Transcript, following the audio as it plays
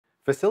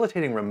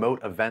Facilitating remote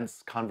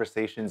events,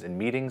 conversations, and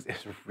meetings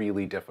is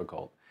really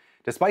difficult.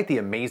 Despite the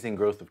amazing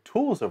growth of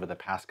tools over the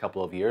past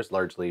couple of years,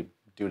 largely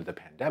due to the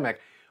pandemic,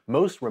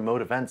 most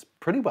remote events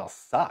pretty well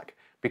suck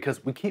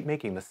because we keep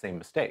making the same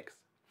mistakes.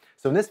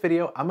 So in this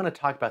video, I'm going to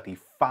talk about the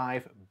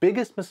 5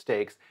 biggest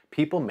mistakes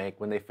people make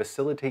when they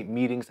facilitate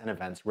meetings and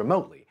events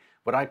remotely,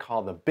 what I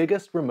call the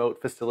biggest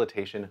remote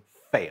facilitation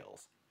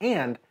fails,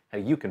 and how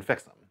you can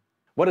fix them.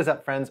 What is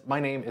up, friends? My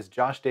name is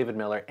Josh David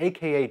Miller,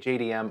 aka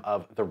JDM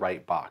of The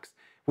Right Box.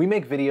 We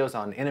make videos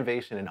on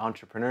innovation and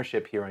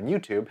entrepreneurship here on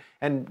YouTube,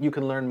 and you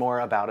can learn more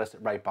about us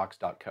at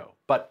rightbox.co.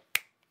 But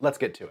let's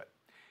get to it.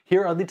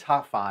 Here are the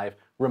top 5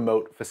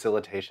 remote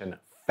facilitation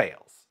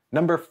fails.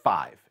 Number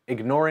 5,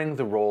 ignoring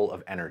the role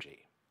of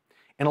energy.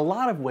 In a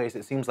lot of ways,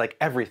 it seems like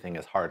everything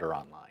is harder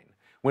online.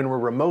 When we're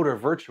remote or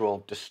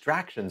virtual,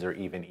 distractions are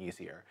even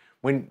easier.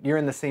 When you're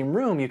in the same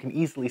room, you can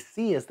easily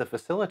see as the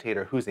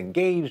facilitator who's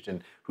engaged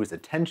and whose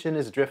attention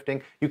is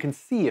drifting. You can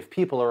see if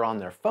people are on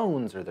their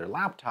phones or their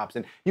laptops,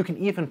 and you can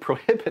even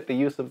prohibit the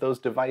use of those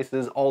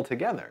devices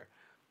altogether.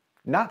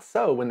 Not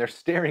so when they're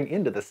staring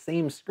into the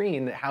same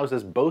screen that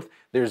houses both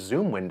their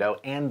Zoom window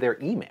and their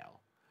email.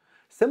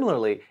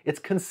 Similarly, it's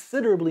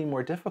considerably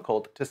more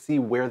difficult to see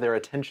where their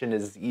attention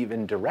is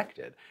even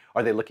directed.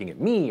 Are they looking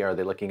at me? Are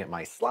they looking at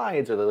my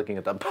slides? Are they looking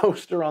at the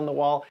poster on the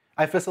wall?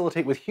 I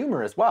facilitate with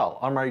humor as well.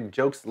 Are my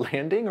jokes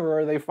landing or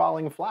are they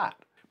falling flat?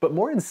 But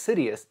more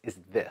insidious is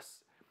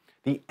this.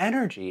 The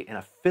energy in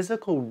a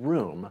physical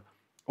room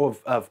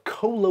of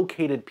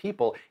co-located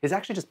people is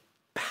actually just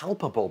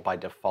palpable by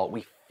default.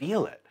 We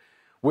feel it.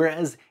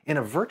 Whereas in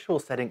a virtual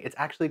setting, it's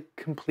actually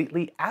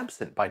completely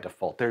absent by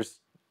default. There's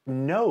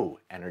no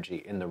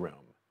energy in the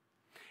room.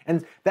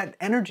 And that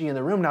energy in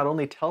the room not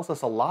only tells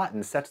us a lot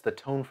and sets the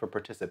tone for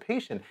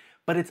participation,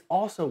 but it's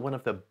also one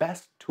of the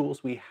best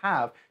tools we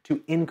have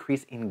to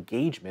increase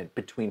engagement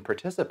between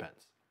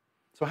participants.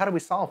 So how do we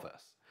solve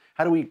this?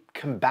 How do we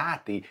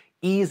combat the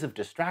ease of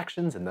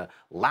distractions and the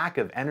lack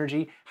of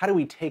energy? How do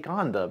we take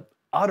on the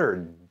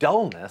utter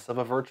dullness of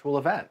a virtual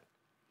event?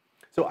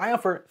 So I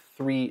offer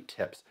 3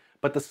 tips,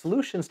 but the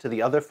solutions to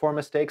the other 4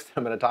 mistakes that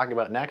I'm going to talk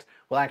about next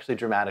will actually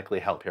dramatically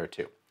help here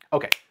too.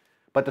 Okay,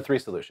 but the 3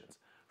 solutions.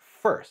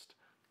 First,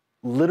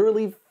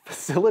 literally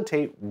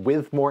facilitate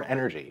with more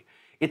energy.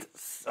 It's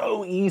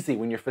so easy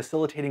when you're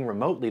facilitating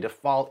remotely to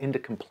fall into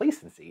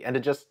complacency and to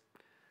just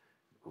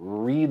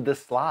read the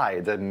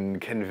slides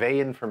and convey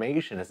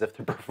information as if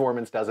the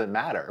performance doesn't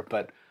matter.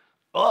 But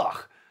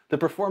the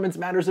performance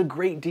matters a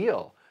great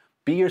deal.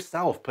 Be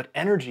yourself, put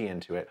energy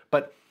into it,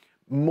 but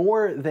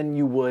more than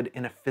you would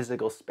in a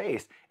physical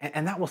space.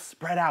 And that will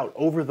spread out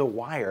over the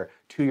wire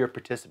to your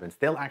participants.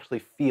 They'll actually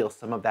feel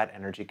some of that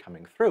energy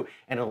coming through,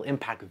 and it'll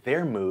impact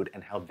their mood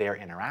and how they're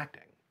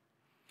interacting.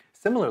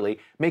 Similarly,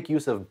 make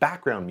use of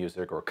background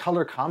music or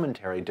color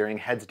commentary during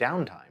heads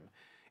down time.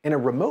 In a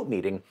remote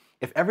meeting,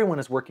 if everyone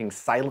is working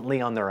silently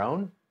on their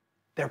own,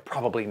 they're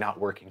probably not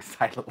working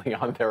silently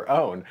on their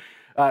own.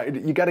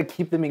 You got to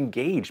keep them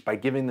engaged by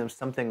giving them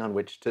something on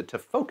which to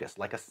focus,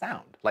 like a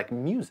sound, like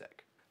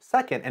music.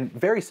 Second, and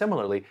very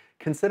similarly,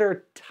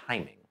 consider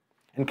timing.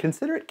 And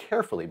consider it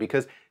carefully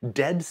because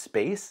dead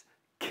space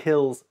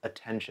kills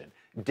attention.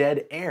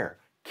 Dead air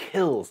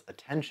kills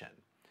attention.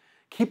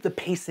 Keep the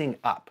pacing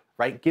up,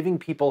 right? Giving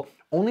people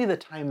only the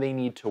time they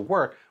need to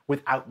work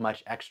without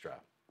much extra.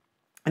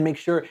 And make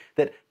sure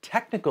that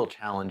technical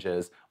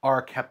challenges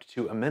are kept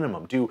to a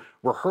minimum. Do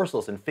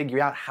rehearsals and figure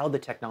out how the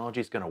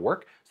technology is going to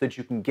work so that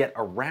you can get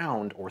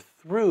around or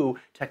through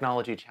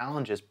technology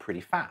challenges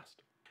pretty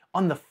fast.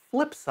 On the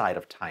flip side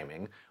of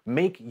timing,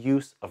 make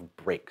use of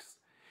breaks.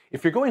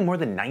 If you're going more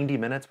than 90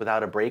 minutes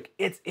without a break,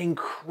 it's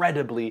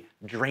incredibly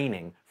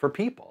draining for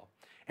people.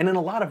 And in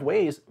a lot of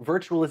ways,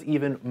 virtual is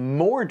even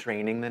more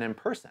draining than in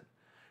person,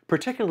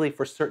 particularly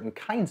for certain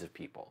kinds of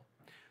people.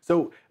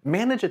 So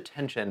manage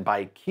attention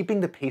by keeping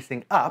the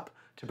pacing up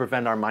to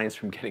prevent our minds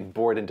from getting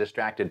bored and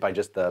distracted by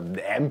just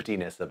the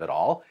emptiness of it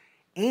all,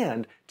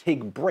 and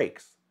take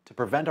breaks to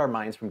prevent our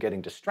minds from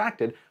getting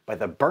distracted by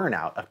the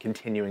burnout of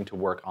continuing to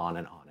work on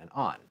and on and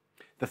on.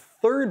 The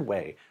third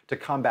way to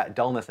combat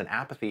dullness and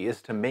apathy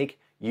is to make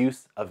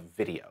use of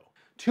video.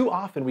 Too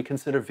often we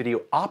consider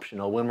video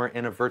optional when we're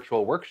in a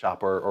virtual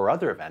workshop or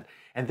other event,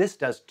 and this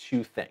does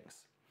 2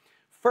 things.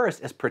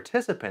 First, as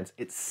participants,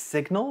 it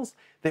signals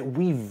that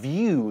we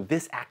view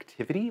this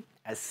activity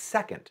as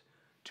second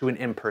to an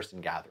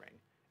in-person gathering.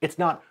 It's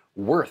not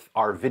worth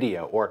our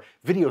video, or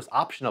video's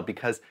optional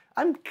because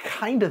I'm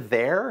kind of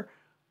there,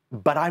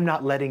 but I'm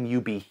not letting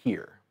you be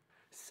here.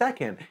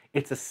 Second,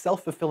 it's a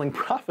self-fulfilling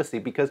prophecy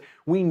because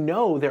we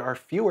know there are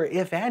fewer,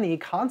 if any,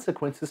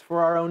 consequences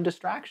for our own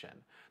distraction.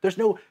 There's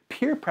no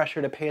peer pressure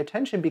to pay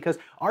attention because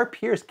our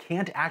peers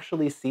can't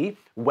actually see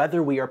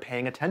whether we are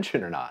paying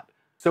attention or not.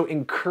 So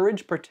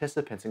encourage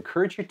participants,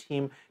 encourage your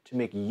team to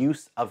make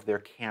use of their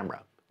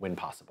camera when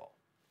possible.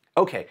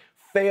 Okay,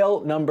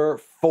 fail number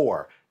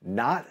 4,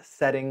 not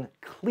setting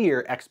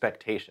clear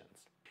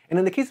expectations. And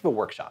in the case of a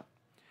workshop,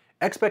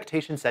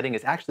 Expectation setting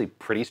is actually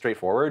pretty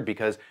straightforward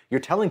because you're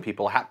telling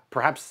people,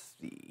 perhaps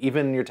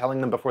even you're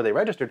telling them before they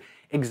registered,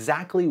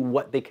 exactly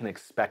what they can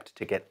expect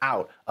to get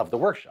out of the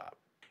workshop.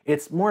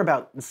 It's more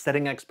about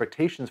setting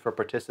expectations for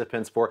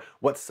participants for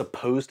what's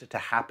supposed to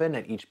happen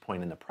at each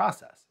point in the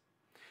process.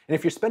 And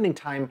if you're spending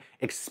time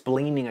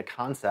explaining a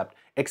concept,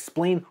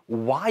 explain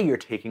why you're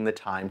taking the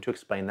time to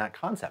explain that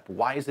concept.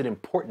 Why is it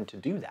important to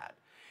do that?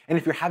 And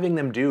if you're having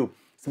them do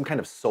some kind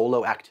of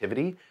solo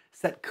activity,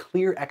 set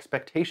clear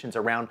expectations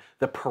around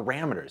the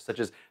parameters, such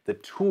as the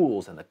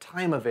tools and the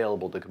time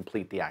available to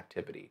complete the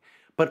activity,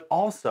 but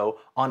also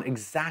on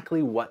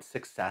exactly what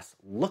success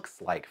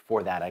looks like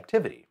for that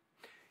activity.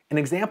 An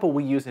example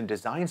we use in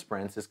design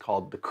sprints is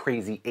called the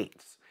Crazy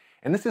Eights.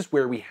 And this is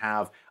where we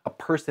have a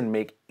person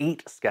make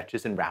 8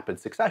 sketches in rapid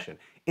succession.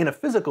 In a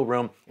physical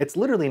room, it's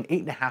literally an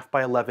 8.5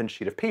 by 11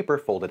 sheet of paper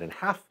folded in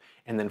half,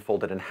 and then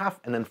folded in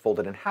half, and then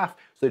folded in half,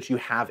 so that you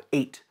have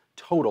 8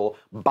 total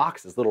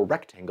boxes, little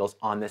rectangles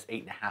on this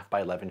 8.5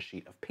 by 11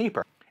 sheet of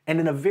paper. And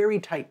in a very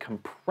tight,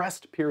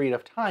 compressed period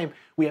of time,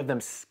 we have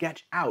them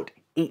sketch out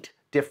 8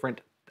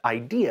 different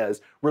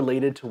ideas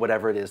related to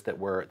whatever it is that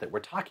we're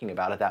talking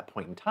about at that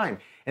point in time.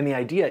 And the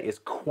idea is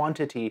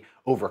quantity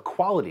over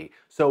quality.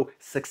 So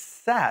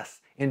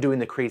success in doing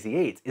the Crazy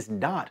Eights is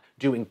not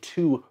doing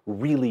 2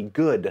 really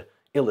good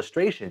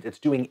illustrations. It's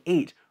doing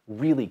 8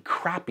 really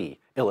crappy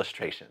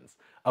illustrations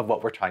of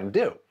what we're trying to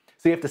do.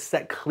 So you have to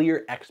set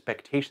clear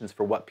expectations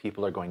for what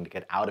people are going to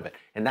get out of it.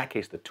 In that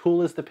case, the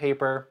tool is the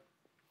paper,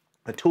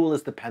 the tool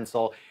is the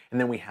pencil, and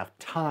then we have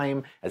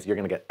time, as you're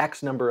going to get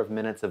X number of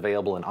minutes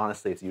available, and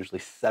honestly, it's usually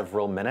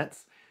several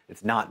minutes.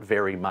 It's not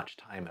very much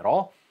time at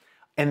all.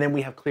 And then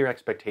we have clear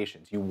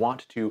expectations. You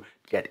want to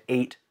get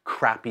 8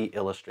 crappy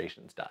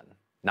illustrations done,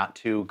 not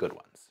 2 good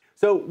ones.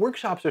 So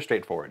workshops are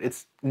straightforward.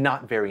 It's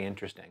not very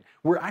interesting.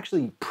 We're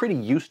actually pretty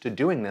used to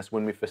doing this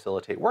when we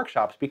facilitate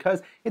workshops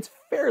because it's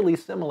fairly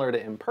similar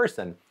to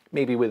in-person,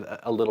 maybe with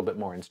a little bit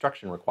more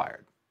instruction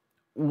required.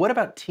 What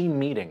about team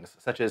meetings,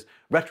 such as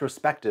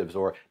retrospectives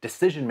or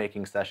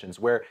decision-making sessions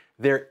where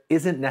there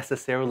isn't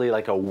necessarily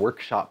like a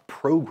workshop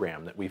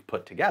program that we've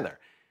put together?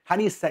 How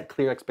do you set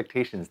clear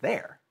expectations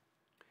there?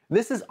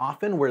 This is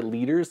often where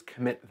leaders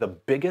commit the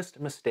biggest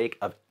mistake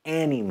of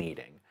any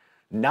meeting,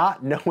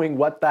 not knowing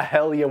what the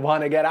hell you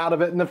want to get out of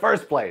it in the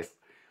first place.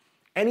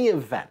 Any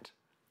event,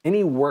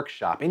 any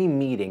workshop, any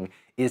meeting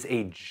is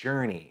a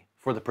journey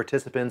for the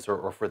participants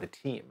or for the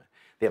team.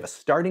 They have a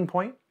starting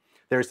point,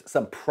 there's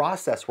some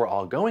process we're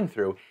all going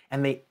through,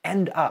 and they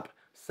end up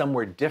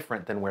somewhere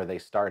different than where they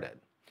started.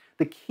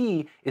 The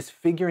key is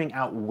figuring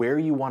out where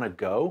you want to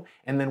go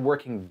and then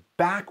working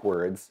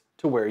backwards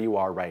to where you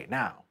are right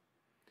now.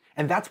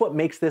 And that's what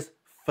makes this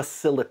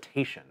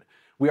facilitation.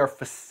 We are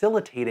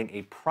facilitating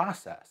a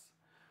process.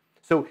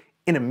 So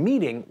in a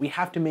meeting, we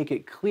have to make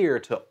it clear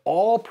to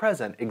all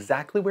present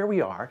exactly where we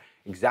are,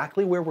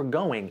 exactly where we're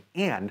going,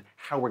 and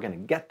how we're going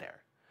to get there.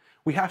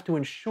 We have to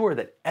ensure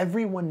that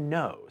everyone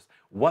knows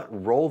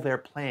what role they're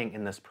playing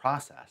in this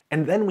process.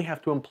 And then we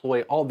have to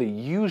employ all the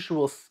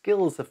usual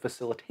skills of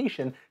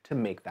facilitation to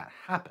make that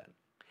happen.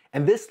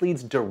 And this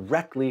leads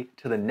directly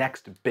to the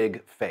next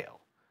big fail.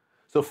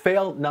 So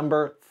fail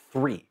number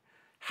 3,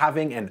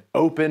 having an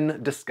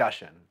open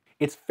discussion.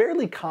 It's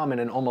fairly common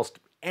in almost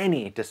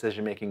any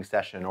decision-making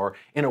session or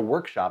in a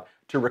workshop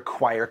to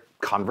require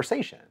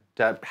conversation,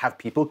 to have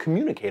people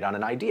communicate on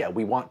an idea.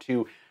 We want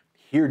to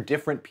hear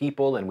different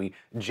people, and we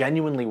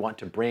genuinely want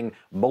to bring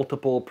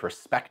multiple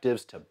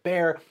perspectives to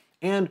bear,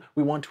 and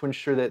we want to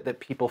ensure that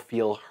people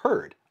feel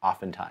heard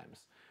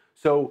oftentimes.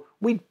 So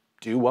we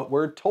do what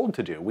we're told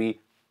to do.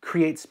 We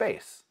create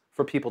space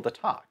for people to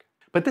talk.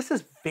 But this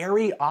is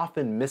very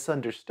often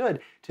misunderstood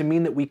to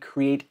mean that we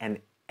create an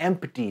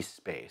empty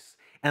space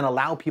and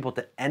allow people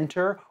to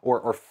enter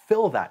or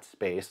fill that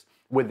space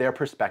with their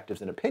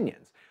perspectives and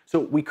opinions.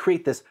 So we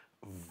create this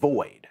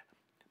void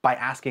by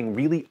asking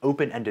really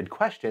open-ended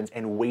questions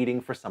and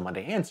waiting for someone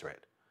to answer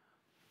it.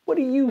 What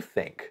do you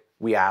think?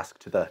 We ask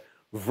to the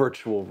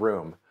virtual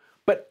room.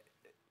 But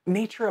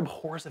nature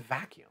abhors a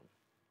vacuum.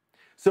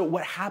 So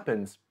what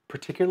happens,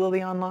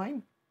 particularly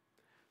online?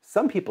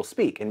 Some people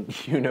speak,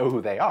 and you know who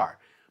they are,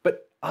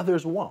 but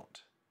others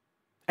won't.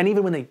 And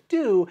even when they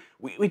do,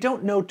 we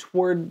don't know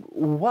toward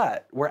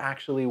what we're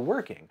actually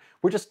working.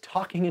 We're just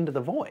talking into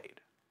the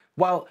void.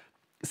 While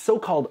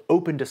so-called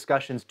open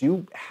discussions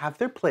do have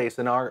their place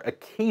and are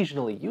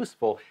occasionally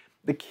useful,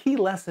 the key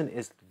lesson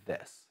is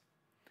this: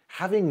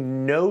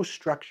 having no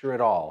structure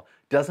at all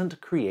doesn't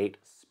create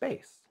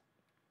space.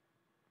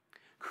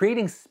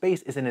 Creating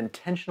space is an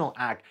intentional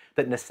act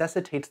that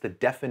necessitates the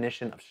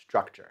definition of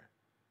structure.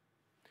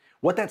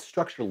 What that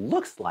structure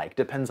looks like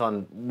depends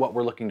on what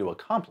we're looking to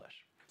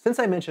accomplish. Since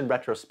I mentioned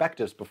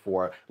retrospectives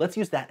before, let's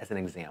use that as an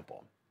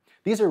example.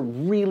 These are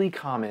really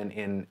common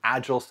in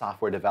agile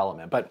software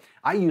development, but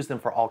I use them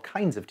for all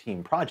kinds of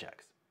team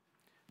projects.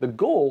 The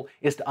goal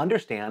is to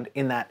understand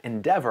in that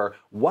endeavor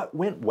what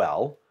went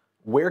well,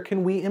 where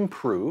can we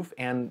improve,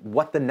 and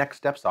what the next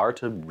steps are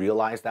to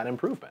realize that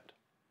improvement.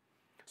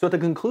 So at the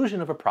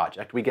conclusion of a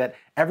project, we get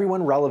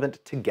everyone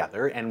relevant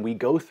together and we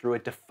go through a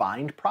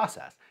defined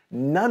process,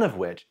 none of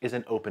which is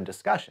an open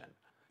discussion.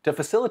 To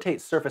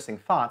facilitate surfacing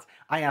thoughts,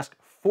 I ask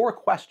 4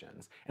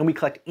 questions and we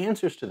collect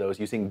answers to those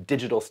using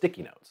digital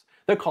sticky notes.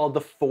 They're called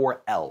the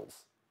 4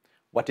 L's.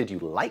 What did you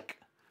like?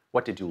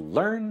 What did you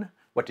learn?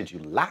 What did you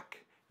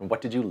lack? And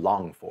what did you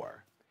long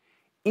for?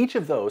 Each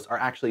of those are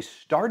actually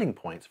starting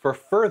points for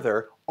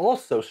further,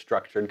 also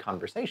structured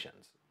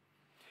conversations.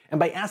 And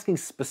by asking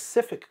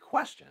specific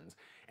questions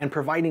and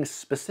providing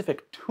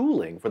specific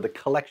tooling for the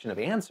collection of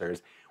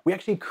answers, we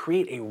actually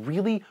create a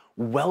really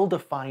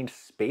well-defined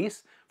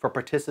space for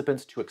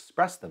participants to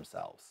express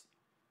themselves.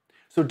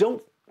 So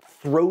don't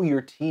throw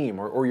your team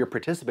or your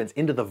participants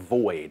into the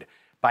void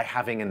by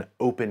having an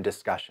open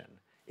discussion.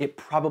 It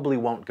probably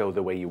won't go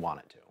the way you want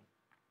it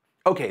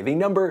to. Okay, the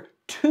number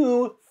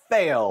 2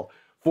 fail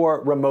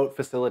for remote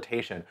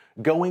facilitation,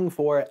 going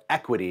for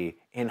equity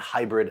in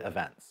hybrid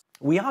events.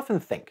 We often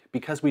think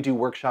because we do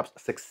workshops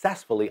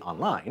successfully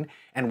online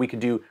and we can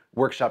do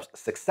workshops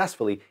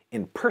successfully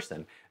in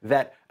person,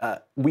 that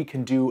we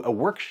can do a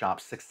workshop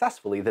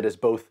successfully that is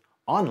both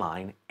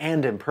online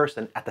and in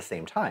person at the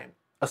same time,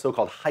 a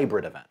so-called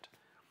hybrid event.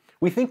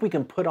 We think we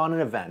can put on an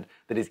event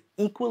that is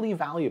equally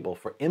valuable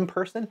for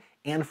in-person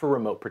and for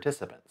remote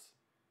participants.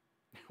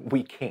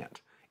 We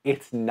can't.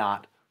 It's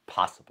not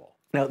possible.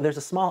 Now, there's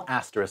a small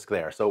asterisk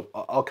there, so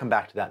I'll come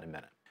back to that in a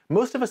minute.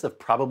 Most of us have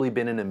probably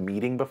been in a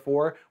meeting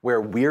before where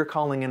we're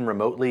calling in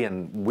remotely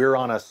and we're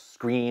on a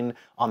screen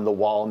on the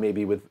wall,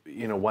 maybe with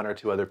 1 or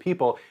 2 other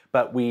people,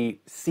 but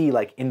we see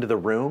like into the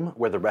room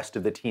where the rest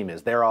of the team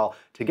is. They're all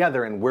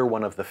together and we're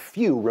one of the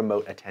few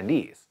remote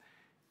attendees.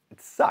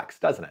 It sucks,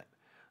 doesn't it?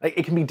 Like,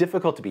 it can be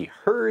difficult to be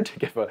heard,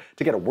 to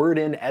get a word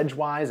in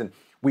edgewise, and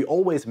we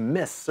always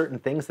miss certain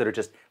things that are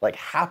just like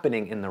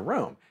happening in the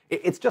room.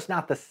 It's just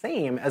not the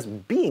same as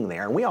being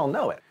there, and we all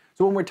know it.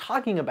 So when we're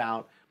talking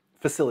about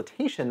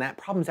facilitation, that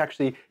problem's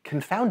actually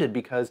confounded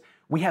because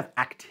we have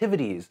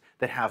activities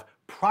that have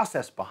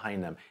process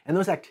behind them, and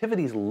those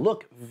activities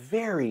look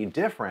very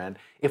different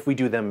if we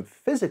do them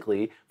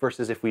physically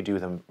versus if we do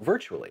them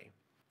virtually.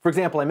 For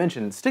example, I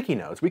mentioned sticky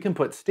notes. We can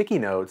put sticky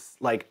notes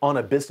like on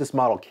a business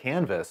model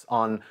canvas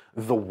on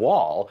the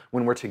wall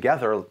when we're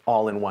together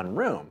all in one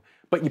room.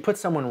 But you put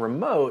someone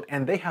remote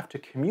and they have to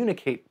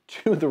communicate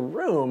to the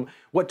room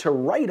what to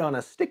write on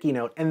a sticky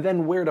note and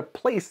then where to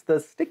place the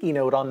sticky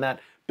note on that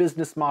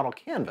business model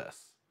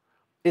canvas.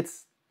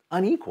 It's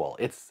unequal,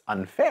 it's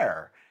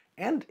unfair,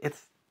 and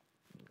it's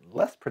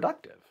less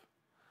productive.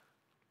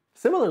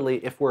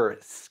 Similarly, if we're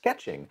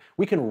sketching,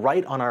 we can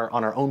write on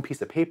our own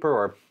piece of paper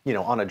or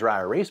on a dry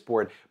erase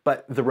board,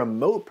 but the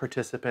remote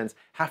participants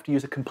have to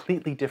use a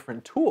completely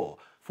different tool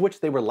for which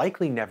they were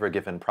likely never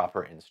given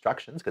proper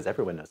instructions because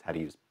everyone knows how to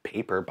use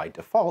paper by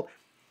default,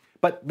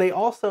 but they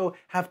also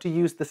have to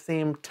use the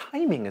same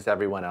timing as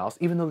everyone else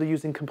even though they're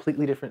using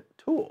completely different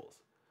tools.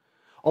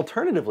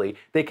 Alternatively,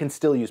 they can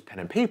still use pen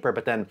and paper,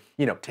 but then,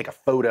 take a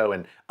photo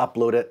and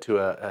upload it to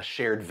a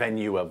shared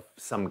venue of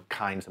some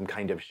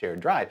kind of shared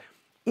drive.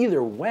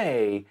 Either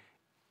way,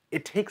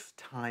 it takes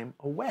time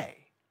away.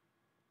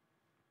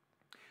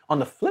 On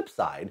the flip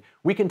side,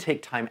 we can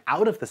take time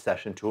out of the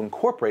session to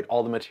incorporate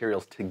all the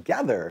materials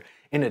together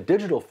in a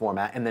digital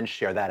format and then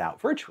share that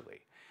out virtually.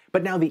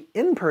 But now the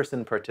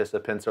in-person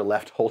participants are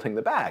left holding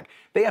the bag.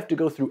 They have to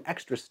go through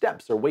extra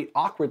steps or wait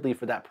awkwardly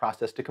for that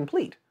process to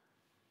complete.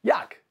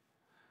 Yuck.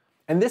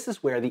 And this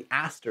is where the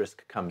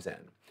asterisk comes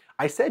in.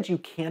 I said you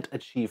can't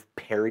achieve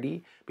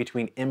parity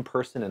between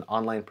in-person and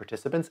online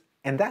participants,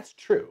 and that's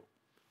true.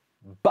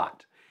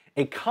 But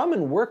a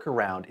common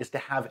workaround is to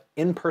have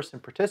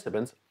in-person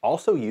participants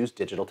also use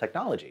digital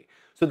technology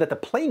so that the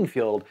playing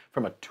field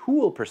from a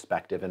tool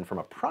perspective and from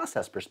a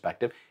process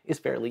perspective is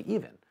fairly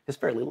even, is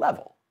fairly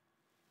level.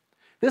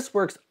 This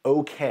works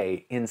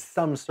okay in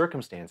some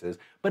circumstances,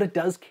 but it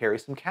does carry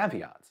some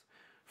caveats.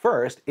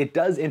 First, it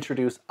does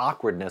introduce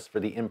awkwardness for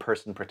the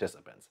in-person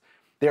participants.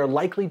 They are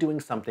likely doing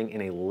something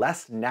in a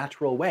less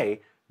natural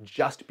way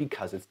just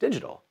because it's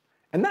digital.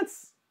 And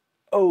that's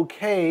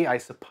okay, I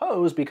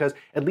suppose, because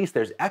at least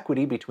there's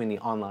equity between the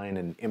online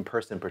and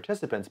in-person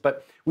participants,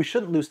 but we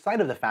shouldn't lose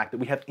sight of the fact that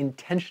we have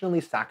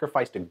intentionally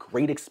sacrificed a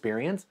great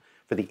experience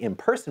for the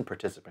in-person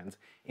participants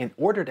in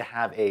order to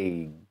have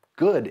a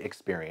good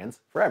experience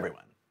for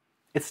everyone.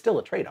 It's still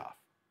a trade-off.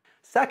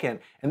 Second,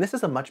 and this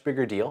is a much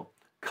bigger deal,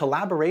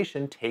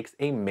 collaboration takes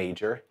a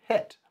major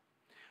hit.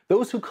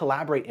 Those who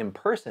collaborate in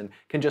person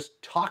can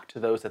just talk to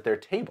those at their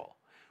table.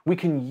 We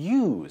can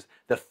use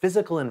the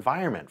physical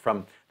environment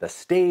from the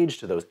stage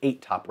to those 8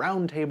 top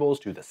round tables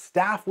to the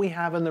staff we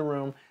have in the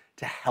room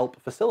to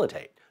help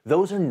facilitate.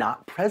 Those are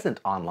not present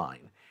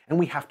online, and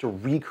we have to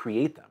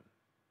recreate them.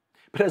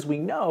 But as we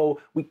know,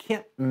 we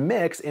can't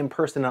mix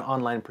in-person and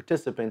online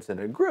participants in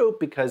a group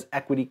because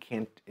equity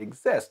can't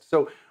exist.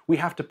 So we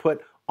have to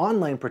put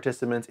online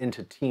participants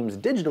into teams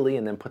digitally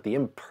and then put the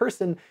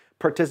in-person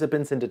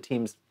participants into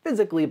teams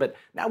physically, but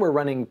now we're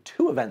running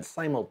 2 events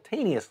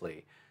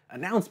simultaneously.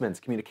 announcements,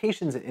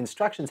 communications,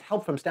 instructions,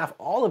 help from staff,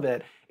 all of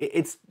it,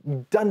 it's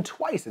done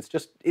twice.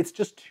 It's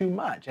just too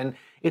much. And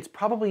it's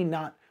probably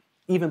not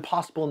even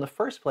possible in the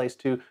first place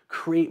to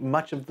create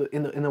much of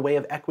in the way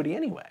of equity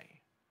anyway.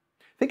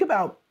 Think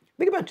about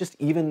just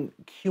even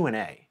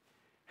Q&A.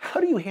 How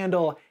do you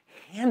handle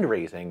hand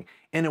raising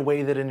in a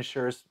way that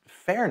ensures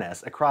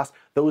fairness across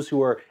those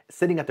who are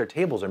sitting at their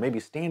tables or maybe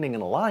standing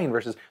in a line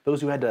versus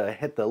those who had to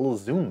hit the little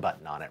Zoom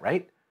button on it,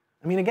 right?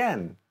 I mean,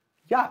 again,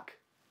 yuck.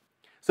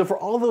 So for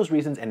all those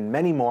reasons and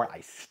many more,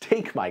 I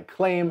stake my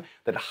claim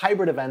that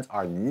hybrid events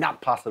are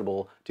not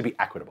possible to be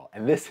equitable.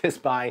 And this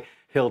is my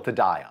hill to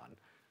die on.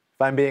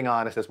 If I'm being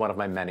honest, it's one of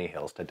my many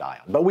hills to die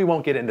on, but we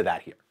won't get into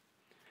that here.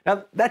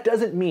 Now, that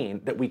doesn't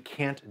mean that we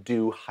can't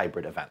do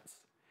hybrid events.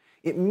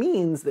 It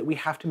means that we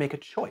have to make a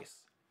choice.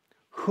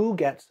 Who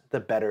gets the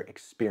better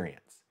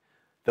experience?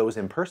 Those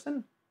in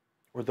person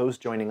or those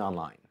joining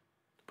online?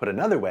 Put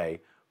another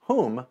way,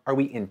 whom are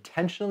we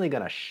intentionally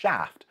going to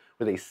shaft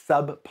with a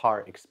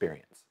subpar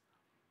experience?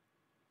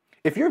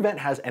 If your event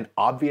has an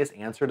obvious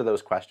answer to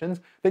those questions,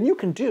 then you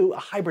can do a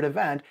hybrid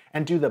event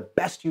and do the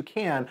best you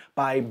can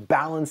by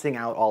balancing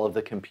out all of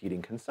the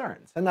competing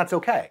concerns, and that's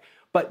okay.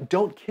 But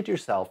don't kid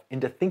yourself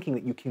into thinking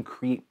that you can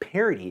create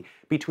parity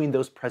between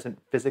those present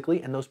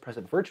physically and those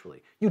present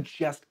virtually. You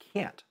just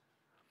can't.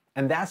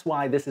 And that's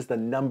why this is the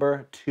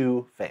number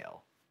 2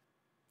 fail.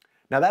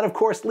 Now that of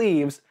course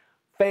leaves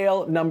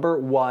fail number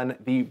 1,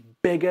 the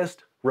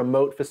biggest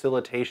remote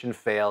facilitation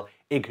fail,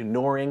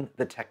 ignoring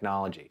the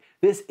technology.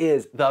 This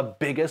is the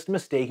biggest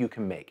mistake you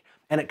can make,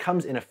 and it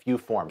comes in a few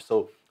forms,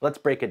 so let's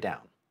break it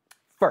down.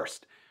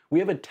 First, we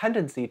have a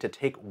tendency to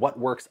take what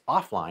works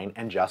offline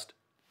and just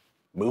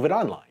move it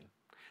online.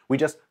 We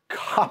just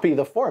copy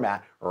the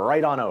format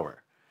right on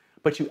over.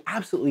 But you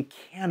absolutely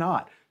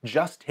cannot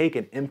just take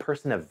an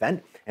in-person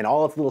event and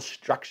all its little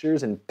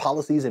structures and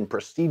policies and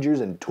procedures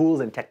and tools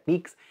and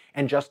techniques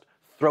and just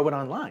throw it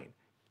online.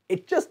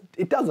 It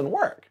doesn't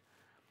work.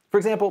 For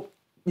example,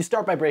 you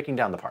start by breaking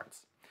down the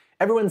parts.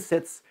 Everyone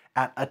sits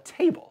at a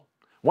table.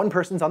 One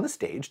person's on the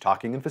stage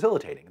talking and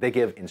facilitating. They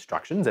give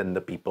instructions and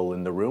the people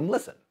in the room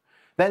listen.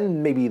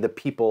 Then maybe the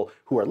people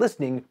who are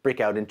listening break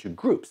out into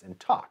groups and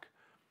talk.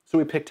 So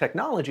we pick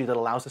technology that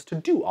allows us to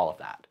do all of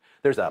that.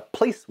 There's a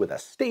place with a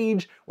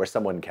stage where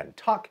someone can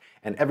talk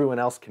and everyone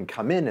else can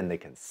come in and they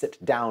can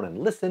sit down and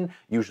listen,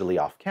 usually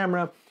off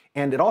camera.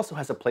 And it also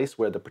has a place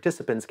where the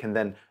participants can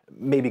then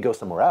maybe go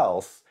somewhere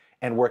else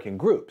and work in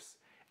groups.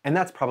 And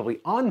that's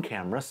probably on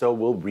camera, so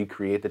we'll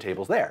recreate the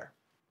tables there.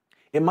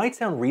 It might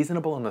sound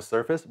reasonable on the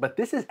surface, but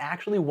this is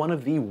actually one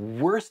of the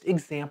worst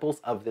examples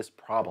of this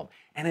problem,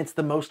 and it's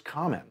the most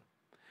common.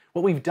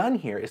 What we've done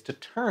here is to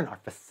turn our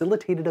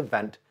facilitated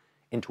event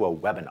into a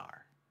webinar.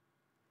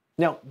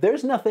 Now,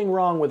 there's nothing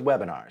wrong with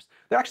webinars.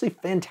 They're actually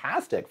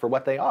fantastic for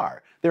what they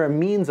are. They're a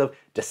means of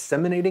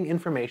disseminating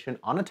information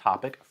on a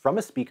topic from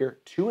a speaker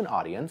to an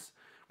audience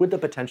with the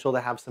potential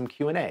to have some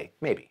Q&A,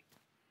 maybe.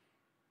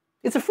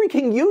 It's a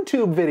freaking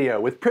YouTube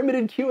video with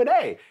primitive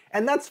Q&A,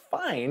 and that's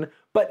fine,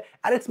 but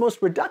at its most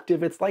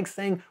reductive, it's like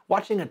saying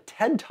watching a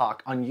TED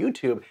Talk on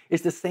YouTube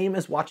is the same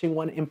as watching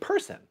one in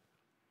person.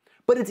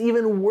 But it's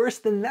even worse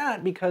than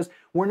that because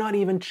we're not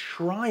even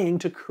trying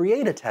to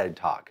create a TED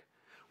Talk.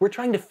 We're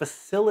trying to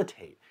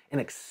facilitate an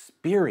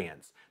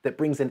experience that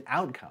brings an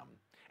outcome,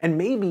 and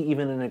maybe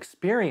even an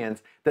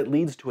experience that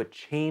leads to a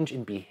change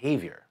in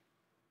behavior.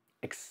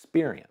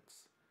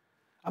 Experience.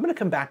 I'm going to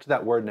come back to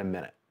that word in a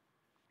minute.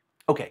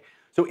 Okay,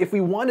 so if we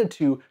wanted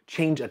to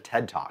change a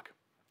TED Talk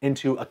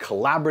into a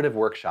collaborative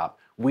workshop,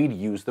 we'd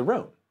use the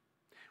room.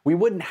 We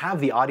wouldn't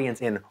have the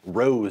audience in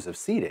rows of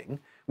seating.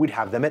 We'd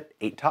have them at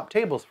 8 top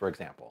tables, for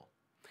example.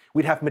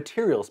 We'd have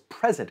materials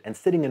present and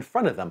sitting in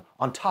front of them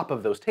on top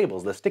of those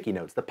tables, the sticky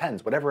notes, the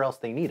pens, whatever else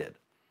they needed.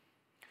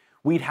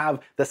 We'd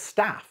have the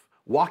staff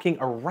walking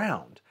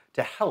around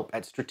to help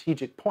at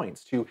strategic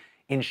points to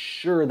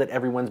ensure that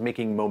everyone's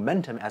making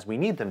momentum as we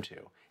need them to.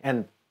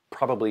 And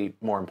probably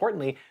more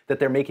importantly, that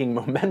they're making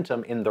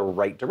momentum in the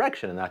right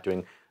direction and not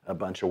doing a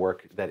bunch of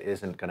work that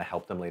isn't going to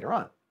help them later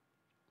on.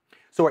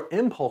 So our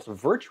impulse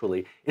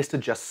virtually is to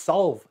just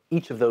solve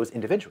each of those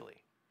individually.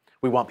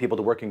 We want people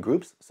to work in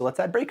groups, so let's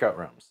add breakout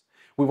rooms.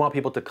 We want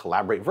people to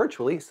collaborate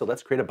virtually, so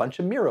let's create a bunch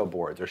of Miro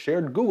boards or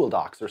shared Google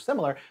Docs or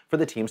similar for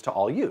the teams to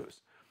all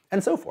use,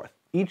 and so forth,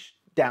 each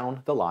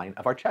down the line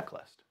of our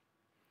checklist.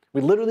 We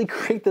literally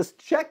create this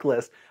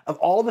checklist of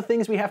all the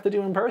things we have to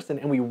do in person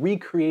and we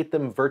recreate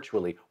them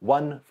virtually,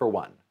 one for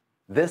one.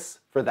 This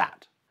for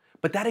that.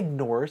 But that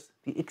ignores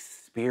the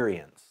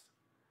experience.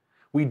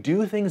 We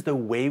do things the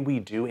way we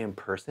do in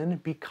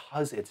person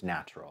because it's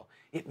natural.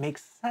 It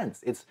makes sense.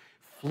 It's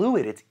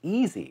fluid. It's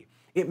easy.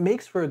 It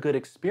makes for a good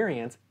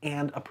experience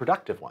and a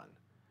productive one.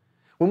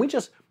 When we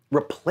just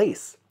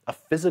replace a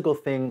physical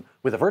thing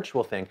with a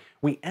virtual thing,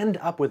 we end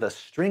up with a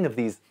string of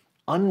these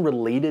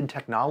unrelated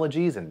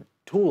technologies and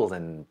tools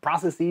and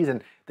processes,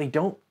 and they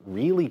don't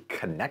really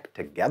connect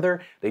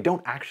together. They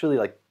don't actually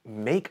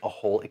make a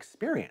whole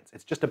experience.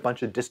 It's just a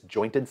bunch of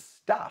disjointed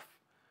stuff.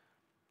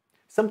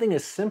 Something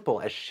as simple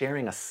as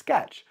sharing a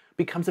sketch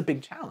becomes a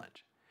big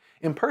challenge.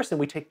 In person,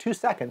 we take 2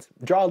 seconds,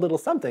 draw a little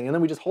something, and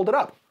then we just hold it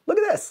up. Look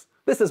at this.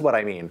 This is what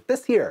I mean.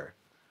 This here.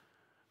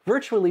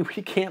 Virtually,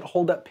 we can't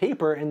hold up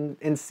paper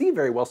and see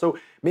very well, so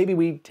maybe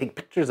we take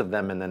pictures of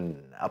them and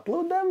then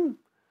upload them?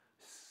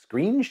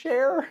 Screen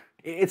share?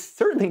 It's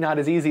certainly not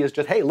as easy as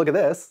just, hey, look at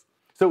this.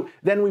 So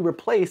then we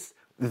replace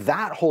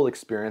that whole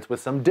experience with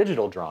some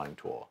digital drawing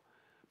tool.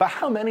 But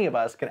how many of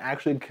us can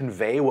actually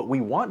convey what we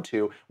want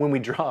to when we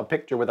draw a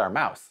picture with our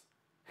mouse?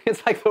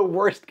 It's like the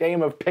worst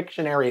game of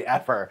Pictionary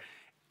ever.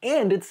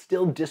 And it's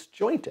still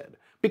disjointed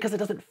because it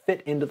doesn't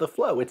fit into the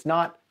flow. It's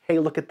not, hey,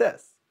 look at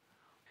this.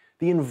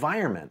 The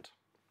environment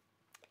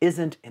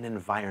isn't an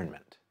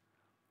environment.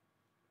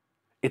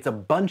 It's a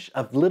bunch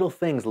of little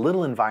things,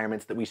 little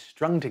environments that we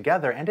strung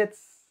together, and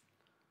it's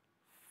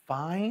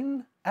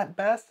fine at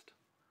best.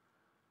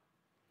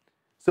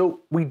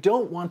 So we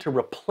don't want to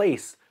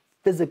replace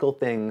physical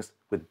things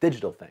with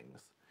digital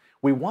things.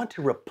 We want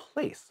to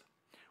replace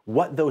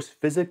what those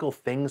physical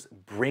things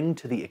bring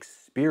to the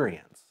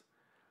experience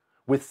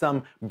with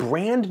some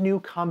brand new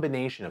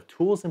combination of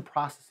tools and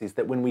processes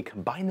that when we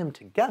combine them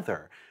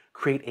together,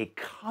 create a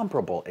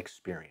comparable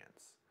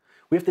experience.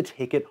 We have to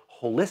take it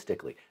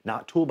holistically,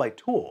 not tool by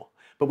tool,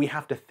 but we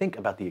have to think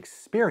about the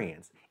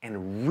experience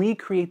and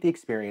recreate the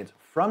experience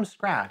from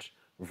scratch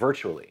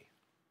virtually.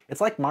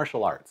 It's like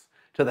martial arts.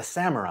 To the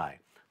samurai,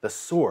 the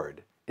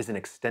sword is an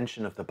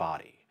extension of the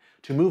body.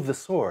 To move the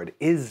sword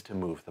is to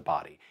move the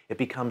body. It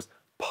becomes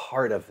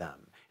part of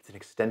them. It's an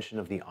extension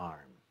of the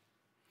arm.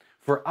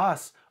 For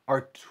us,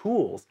 our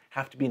tools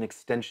have to be an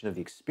extension of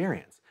the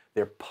experience.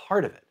 They're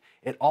part of it.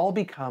 It all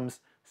becomes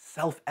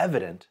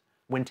self-evident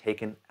when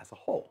taken as a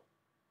whole.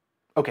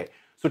 Okay,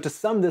 so to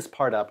sum this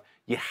part up,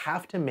 you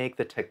have to make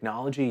the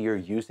technology you're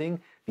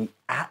using the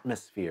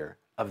atmosphere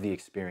of the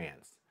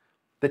experience.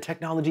 The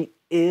technology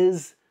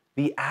is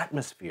the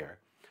atmosphere,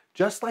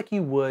 just like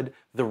you would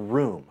the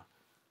room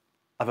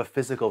of a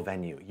physical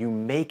venue. You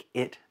make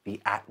it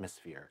the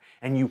atmosphere,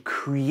 and you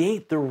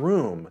create the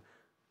room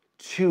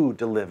to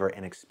deliver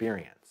an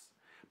experience.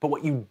 But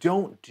what you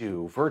don't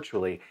do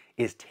virtually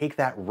is take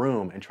that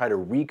room and try to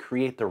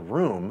recreate the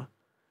room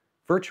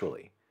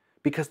virtually,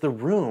 because the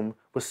room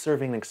was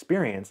serving an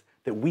experience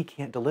that we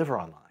can't deliver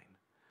online.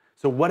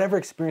 So whatever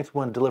experience we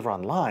want to deliver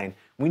online,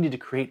 we need to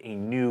create a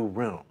new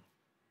room.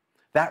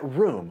 That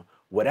room,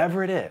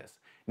 whatever it is,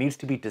 needs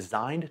to be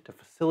designed to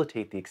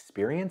facilitate the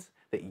experience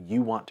that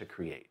you want to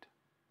create.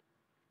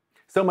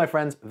 So my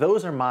friends,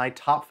 those are my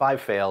top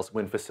 5 fails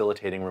when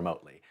facilitating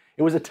remotely.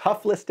 It was a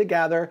tough list to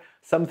gather.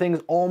 Some things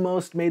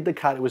almost made the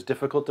cut. It was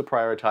difficult to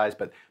prioritize,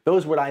 but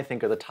those are what I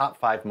think are the top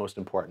 5 most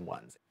important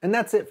ones. And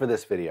that's it for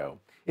this video.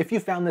 If you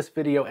found this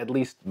video at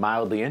least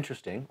mildly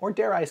interesting, or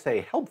dare I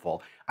say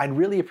helpful, I'd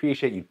really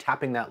appreciate you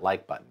tapping that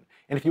like button.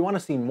 And if you want to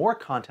see more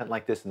content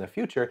like this in the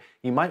future,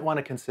 you might want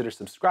to consider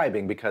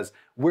subscribing because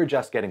we're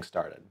just getting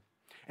started.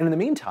 And in the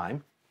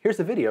meantime, here's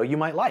a video you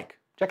might like.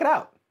 Check it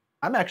out.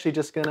 I'm actually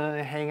just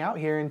gonna hang out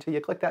here until you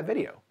click that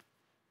video.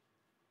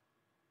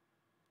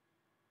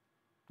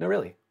 No,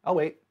 really, I'll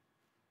wait.